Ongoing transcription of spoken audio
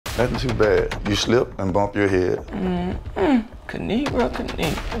Nothing too bad. You slip and bump your head. Kinigra.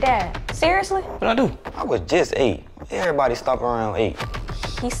 Dad, seriously? What I do? I was just 8. Everybody stop around 8.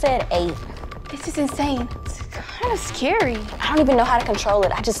 He said 8. This is insane. It's kind of scary. I don't even know how to control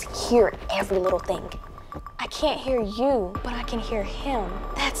it. I just hear every little thing. I can't hear you, but I can hear him.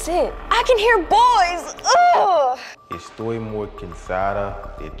 That's it. I can hear boys. Ugh! Estoy muy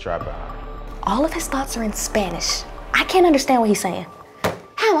cansada de trabajar. All of his thoughts are in Spanish. I can't understand what he's saying.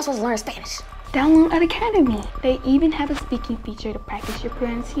 How am I supposed to learn Spanish? Download an academy. They even have a speaking feature to practice your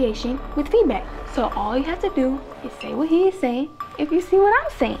pronunciation with feedback. So all you have to do is say what he is saying if you see what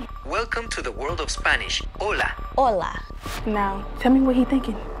I'm saying. Welcome to the world of Spanish. Hola. Hola. Now, tell me what he's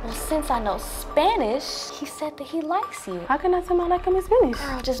thinking. Well, since I know Spanish, he said that he likes you. How can I tell my like him in Spanish?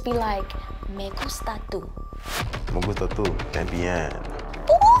 Girl, just be like, me gusta tú. Me gusta tú, también.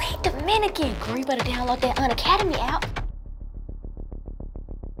 Ooh, he Dominican. Girl, you better download that Unacademy app.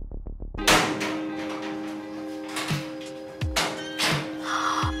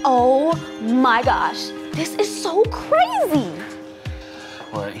 Oh my gosh, this is so crazy.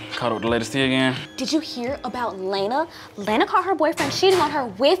 What, caught up with the latest tea again? Did you hear about Lena? Lena caught her boyfriend cheating on her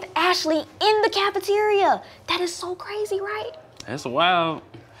with Ashley in the cafeteria. That is so crazy, right? That's wild.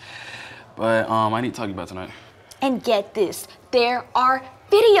 But I need to talk to you about tonight. And get this, there are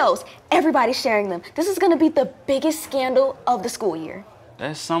videos. Everybody's sharing them. This is gonna be the biggest scandal of the school year.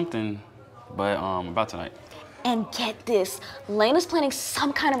 That's something, but about tonight. And get this, Lena's planning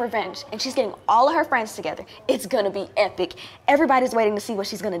some kind of revenge, and she's getting all of her friends together. It's gonna be epic. Everybody's waiting to see what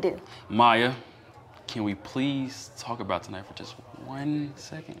she's gonna do. Maya, can we please talk about tonight for just 1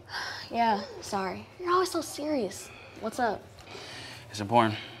 second? Yeah, sorry. You're always so serious. What's up? It's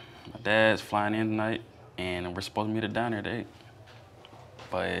important. My dad's flying in tonight, and we're supposed to meet at diner at 8.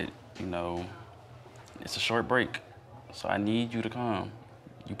 But, you know, it's a short break, so I need you to come.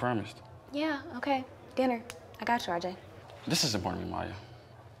 You promised. Yeah, okay. Dinner. I got you, RJ. This is important to me, Maya.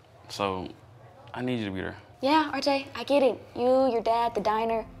 So, I need you to be there. Yeah, RJ, I get it. You, your dad, the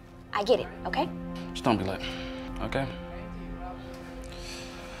diner. I get it, okay? Just don't be late, okay?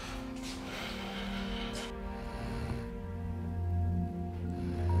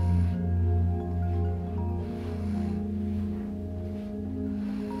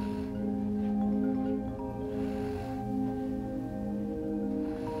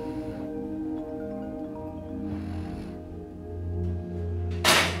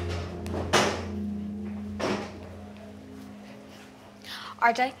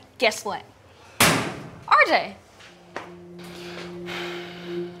 RJ, guess what? RJ!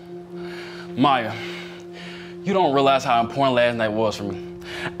 Maya, you don't realize how important last night was for me.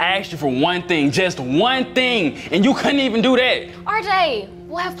 I asked you for one thing, just one thing, and you couldn't even do that. RJ,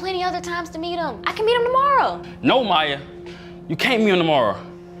 we'll have plenty other times to meet him. I can meet him tomorrow. No, Maya, you can't meet him tomorrow.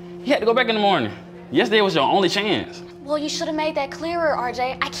 You had to go back in the morning. Yesterday was your only chance. Well, you should have made that clearer,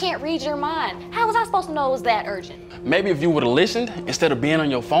 RJ. I can't read your mind. How was I supposed to know it was that urgent? Maybe if you would have listened instead of being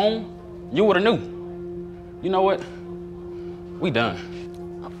on your phone, you would have knew. You know what? We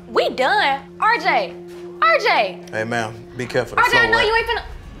done. We done? RJ! RJ! Hey, ma'am, be careful. RJ, I know you ain't finna...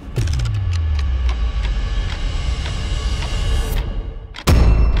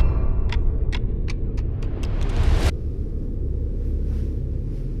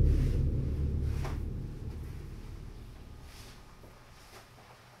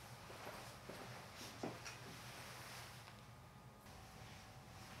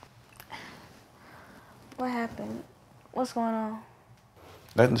 What happened? What's going on?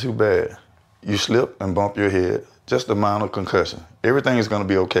 Nothing too bad. You slip and bump your head. Just a minor concussion. Everything is gonna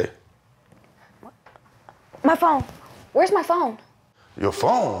be okay. My phone. Where's my phone? Your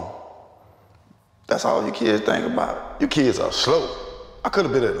phone? That's all you kids think about? You kids are slow. I could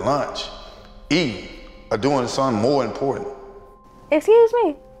have been at lunch, eating, or doing something more important. Excuse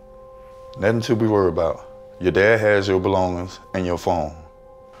me? Nothing to be worried about. Your dad has your belongings and your phone.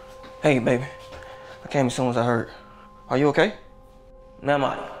 Hey, baby. I came as soon as I heard. Are you okay? Now,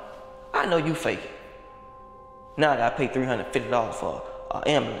 Marty, I know you fake it. Now that I paid $350 for an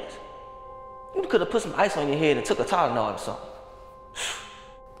ambulance, you could have put some ice on your head and took a Tylenol or something.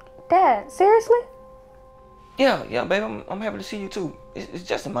 Dad, seriously? Yeah, baby, I'm happy to see you too. It's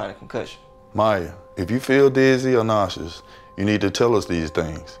just a minor concussion. Maya, if you feel dizzy or nauseous, you need to tell us these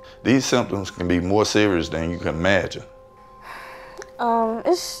things. These symptoms can be more serious than you can imagine.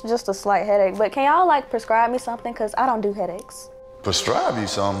 It's just a slight headache, but can y'all like prescribe me something? Cause I don't do headaches. Prescribe you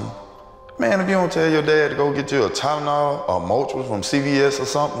something? Man, if you don't tell your dad to go get you a Tylenol or Motrin from CVS or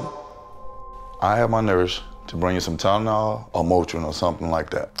something, I have my nurse to bring you some Tylenol or Motrin or something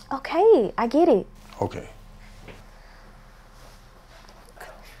like that. Okay, I get it. Okay.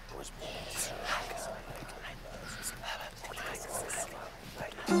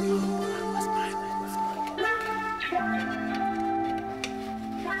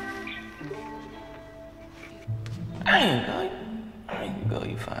 I ain't go,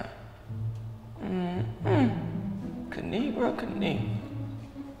 you fine. Kinigra.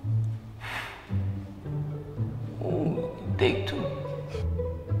 Ooh, you thick too.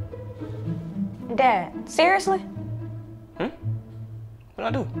 Dad, seriously? What'd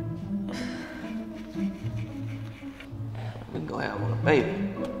I do? We can go have one, baby.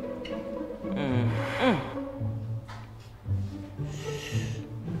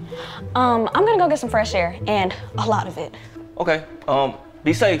 I'm gonna go get some fresh air, and a lot of it. Okay,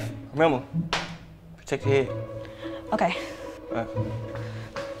 be safe. Remember, protect your head. Okay. All right.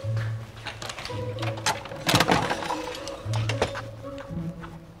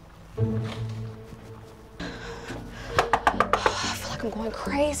 I feel like I'm going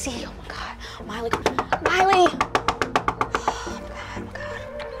crazy. Oh my God, Miley. Oh my God.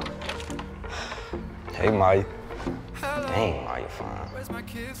 Hey, Maya. Dang, Maya fine.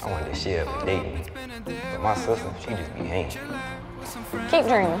 I wanted to share up and date me. But my sister, she just be hanging. Keep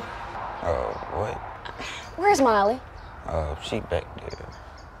dreaming. What? Where's Miley? She back there.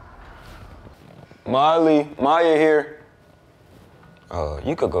 Miley, Maya here.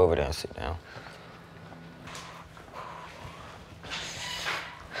 You could go over there and sit down.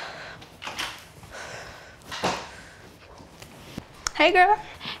 Hey, girl.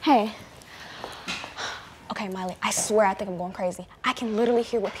 Hey. Okay, Miley, I swear I think I'm going crazy. I can literally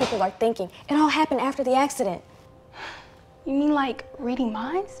hear what people are thinking. It all happened after the accident. You mean like reading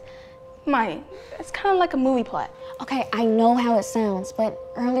minds? Maya, it's kind of like a movie plot. Okay, I know how it sounds, but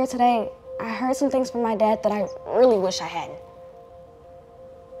earlier today, I heard some things from my dad that I really wish I hadn't.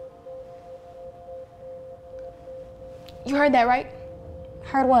 You heard that, right?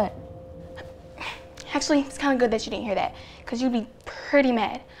 Heard what? Actually, it's kind of good that you didn't hear that, because you'd be pretty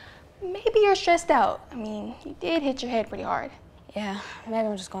mad. Maybe you're stressed out. I mean, you did hit your head pretty hard. Yeah, maybe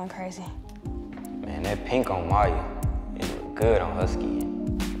I'm just going crazy. Man, that pink on Maya, it look good on her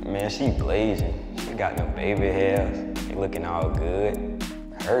skin. Man, she blazing. She got them baby hairs. She looking all good.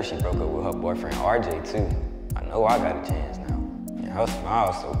 I heard she broke up with her boyfriend RJ too. I know I got a chance now. And her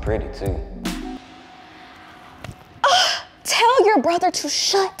smile's so pretty too. Tell your brother to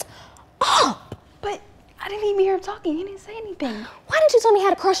shut up! But I didn't even hear him talking. He didn't say anything. Why didn't you tell me he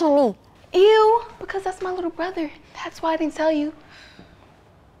had a crush on me? Ew, because that's my little brother. That's why I didn't tell you.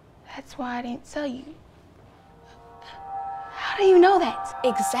 That's why I didn't tell you. How do you know that?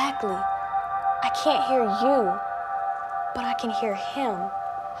 Exactly. I can't hear you, but I can hear him.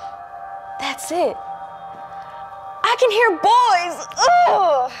 That's it. I can hear boys.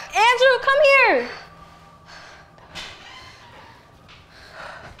 Ugh. Andrew, come here.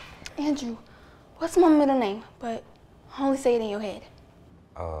 Andrew, what's my middle name? But only say it in your head.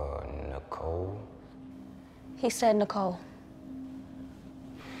 Nicole. He said Nicole.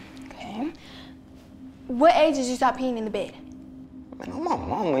 Okay. What age did you stop peeing in the bed? Man, on my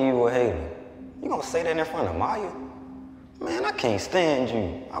mama you were hating. You gonna say that in front of Maya? Man, I can't stand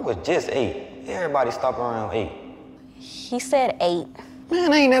you. I was just 8. Everybody stop around 8. He said 8.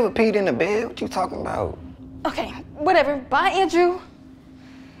 Man, I ain't never peed in the bed. What you talking about? Okay, whatever. Bye, Andrew.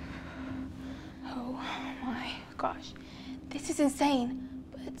 Oh my gosh. This is insane,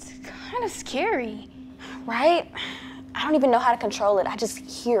 but it's kind of scary. Right? I don't even know how to control it. I just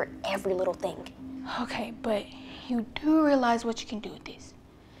hear every little thing. Okay, but you do realize what you can do with this.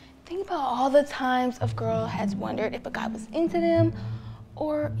 Think about all the times a girl has wondered if a guy was into them,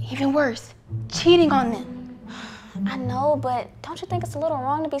 or even worse, cheating on them. I know, but don't you think it's a little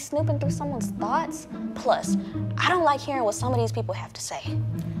wrong to be snooping through someone's thoughts? Plus, I don't like hearing what some of these people have to say.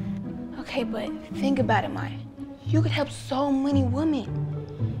 Okay, but think about it, Maya. You could help so many women.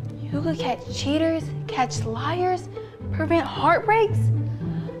 You could catch cheaters, catch liars, prevent heartbreaks,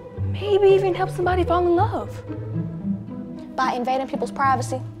 maybe even help somebody fall in love. By invading people's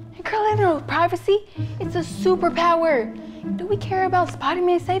privacy. And girl, ain't no privacy. It's a superpower. Do we care about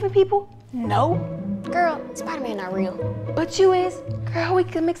Spider-Man saving people? No. Girl, Spider-Man not real. But you is. Girl, we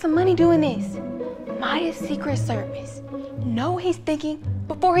could make some money doing this. Maya's Secret Service. Know he's thinking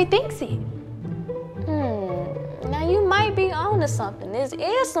before he thinks it. Now you might be on to something. This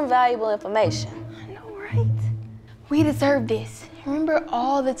is some valuable information. I know, right? We deserve this. Remember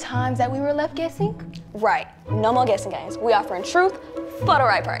all the times that we were left guessing? Right. No more guessing games. We offering truth for the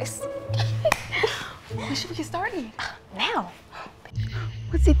right price. When should we get started? Now.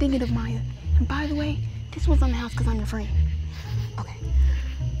 What's he thinking of, Maya? And by the way, this one's on the house because I'm your friend. Okay.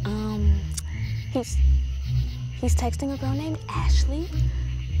 He's texting a girl named Ashley.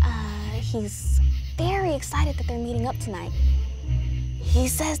 He's very excited that they're meeting up tonight. He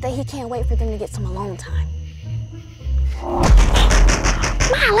says that he can't wait for them to get some alone time.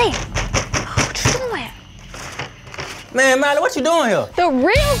 Miley! What you doing? Man, Miley, what you doing here? The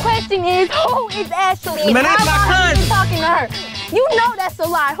real question is, who is Ashley? Man, that's my How long have you cousin. been talking to her? You know that's a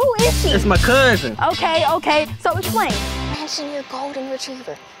lie. Who is she? It's my cousin. Okay. So explain. Mention your golden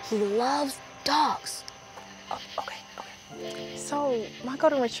retriever. He loves dogs. Okay. So my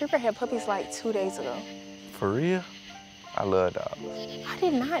golden retriever had puppies like 2 days ago. For real? I love dogs. I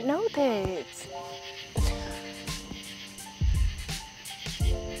did not know that.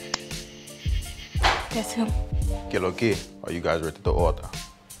 That's him. ¿Qué lo que? Are you guys ready to order?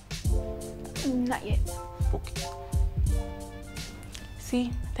 Not yet. Okay.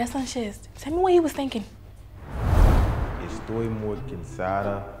 See, that's unchest. Tell me what he was thinking. Estoy muy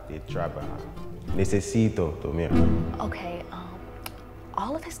cansada de trabajar. Necesito dormir. Okay,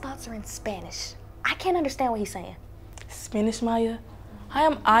 all of his thoughts are in Spanish. I can't understand what he's saying. Spanish, Maya? How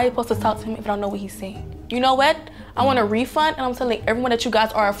am I supposed to talk to him if I don't know what he's saying? You know what? I want a refund, and I'm telling everyone that you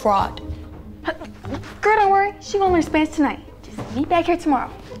guys are a fraud. Girl, don't worry. She gonna learn Spanish tonight. Just meet back here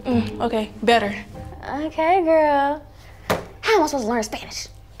tomorrow. Okay, better. Okay, girl. How am I supposed to learn Spanish?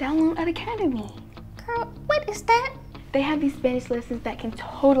 Download at Academy. Girl, what is that? They have these Spanish lessons that can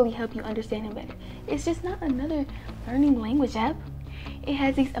totally help you understand him better. It's just not another learning language app. It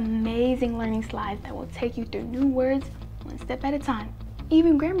has these amazing learning slides that will take you through new words one step at a time.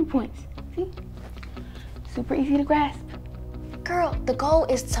 Even grammar points. See? Super easy to grasp. Girl, the goal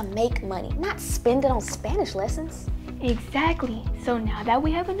is to make money, not spend it on Spanish lessons. Exactly. So now that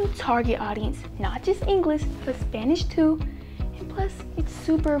we have a new target audience, not just English, but Spanish too, and plus it's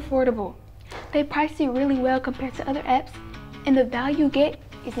super affordable. They price it really well compared to other apps, and the value you get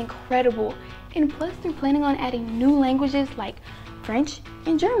is incredible. And plus they're planning on adding new languages like French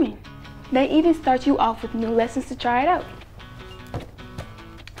and German. They even start you off with new lessons to try it out.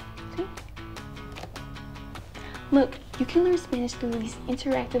 See? Look, you can learn Spanish through these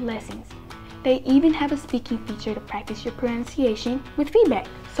interactive lessons. They even have a speaking feature to practice your pronunciation with feedback.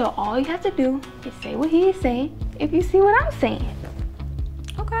 So all you have to do is say what he is saying if you see what I'm saying.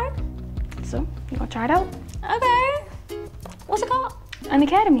 Okay. So, you gonna try it out? Okay. What's it called? An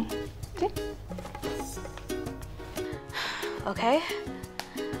Academy. See? Okay.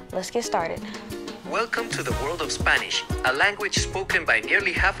 Let's get started. Welcome to the world of Spanish, a language spoken by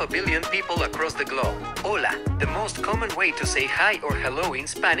nearly 500 million people across the globe. Hola, the most common way to say hi or hello in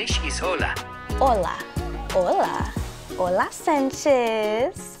Spanish is hola. Hola. Hola. Hola,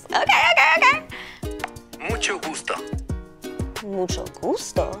 Sanchez. Okay. Mucho gusto. Mucho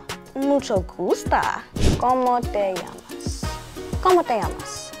gusto. Mucho gusta. ¿Cómo te llamas? ¿Cómo te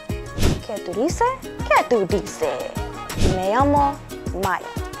llamas? ¿Qué tú dices? ¿Qué tú dices? Me llamo Maya.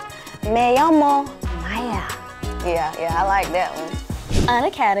 Me llamo Maya. Yeah, I like that one. An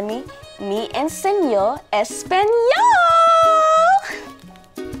Academy, me enseñó español.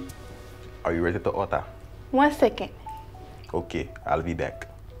 Are you ready to order? 1 second. Okay, I'll be back.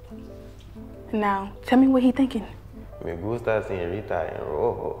 Now, tell me what he thinking. Me gusta señorita en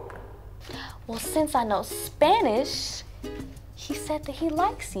rojo. Well, since I know Spanish, he said that he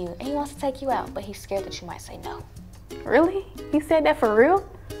likes you and he wants to take you out, but he's scared that you might say no. Really? He said that for real?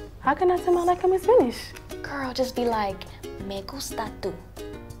 How can I tell my like him in Spanish? Girl, just be like, me gusta tú.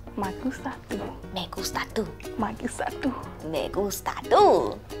 Me gusta tú. Me gusta tú. Me gusta tú. Me gusta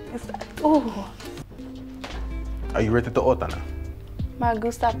tú. Gusta tú. Are you ready to order now? Me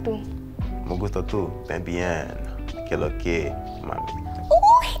gusta tú. Me gusta tú también. ¿Qué lo que, mami?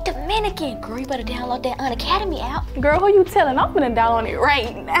 Ooh, he Dominican. Girl, you better download that Academy app. Girl, who you telling? I'm gonna download it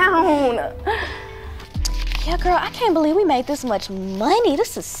right now. Yeah, girl, I can't believe we made this much money.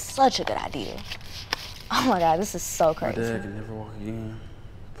 This is such a good idea. Oh my God, this is so My crazy. dad can never walk again.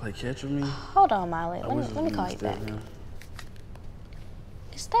 Play catch with me. Hold on, Miley. Let me call you back.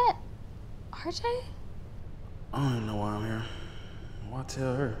 Is that RJ? I don't even know why I'm here. Why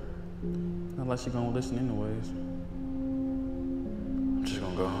tell her? Not like she gonna listen anyways. I'm just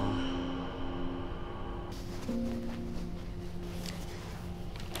gonna go home.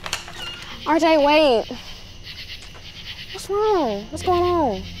 RJ, wait. What's wrong? What's going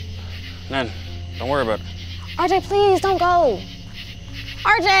on? Nothing. Don't worry about it. RJ, please don't go.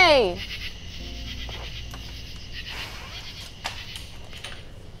 RJ!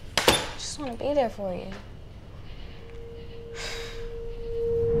 Just want to be there for you.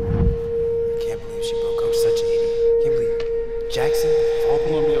 Can't believe she broke up. Such an idiot. Can't believe Jackson. You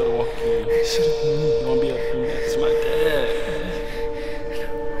won't be able to walk again. Should have been me. You won't be able to do that. It's my dad.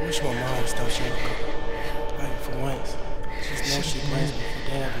 I wish my mom stopped she would go. Like for once. Just know she blames me for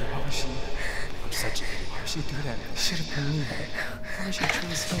dad. I'm such an idiot. she do that? It should have been me. Why would she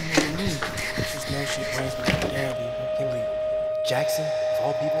truly so more than me? Just know she brings me down, baby. Can't believe Jackson, of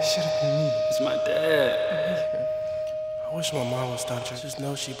all people, should have been me. It's my dad. I wish my mom was done. Just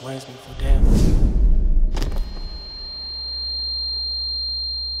know she blames me for damn.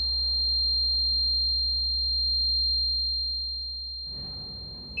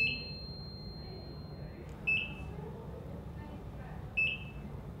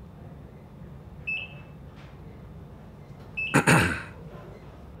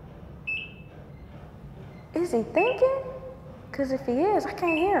 Is he thinking? Because if he is, I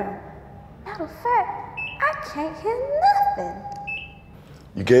can't hear him. Matter of fact, I can't hear nothing.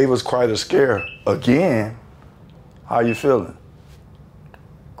 You gave us quite a scare again. How you feeling?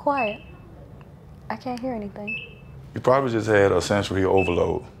 Quiet. I can't hear anything. You probably just had a sensory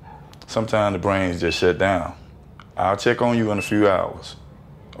overload. Sometimes the brains just shut down. I'll check on you in a few hours,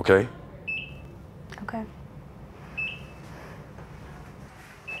 okay? Okay.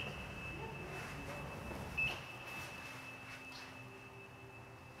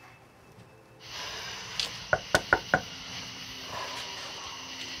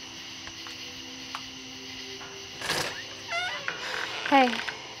 Hey,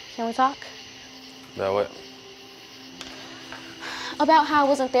 can we talk? About what? About how I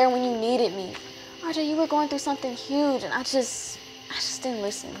wasn't there when you needed me. RJ, you were going through something huge and I just didn't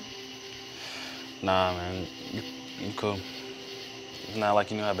listen. Nah, man, you cool. It's not like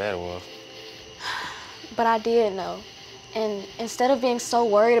you knew how bad it was. But I did know. And instead of being so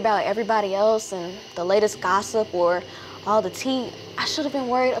worried about everybody else and the latest gossip or all the tea, I should have been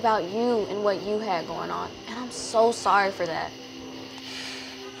worried about you and what you had going on. And I'm so sorry for that.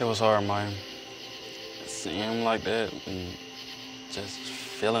 It was hard, man. Seeing him like that and just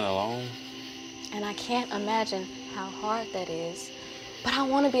feeling alone. And I can't imagine how hard that is. But I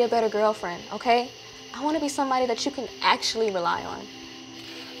want to be a better girlfriend, okay? I want to be somebody that you can actually rely on.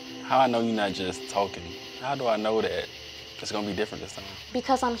 How I know you're not just talking? How do I know that it's gonna be different this time?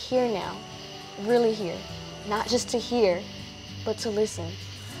 Because I'm here now, really here. Not just to hear, but to listen.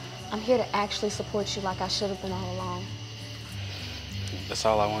 I'm here to actually support you like I should have been all along. That's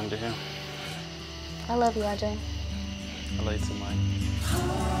all I wanted to hear. I love you, RJ. I love you too, Mike.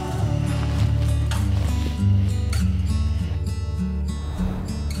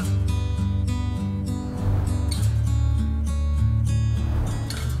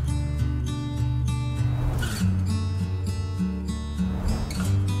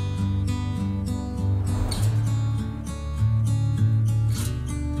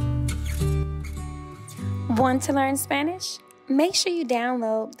 Want to learn Spanish? Make sure you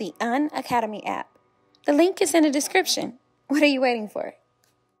download the Academy app. The link is in the description. What are you waiting for?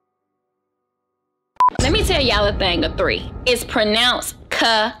 Let me tell y'all a thing of three. It's pronounced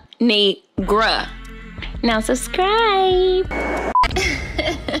Kinigra. Now subscribe.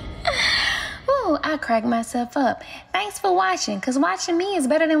 Ooh, I cracked myself up. Thanks for watching, because watching me is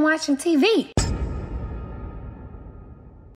better than watching TV.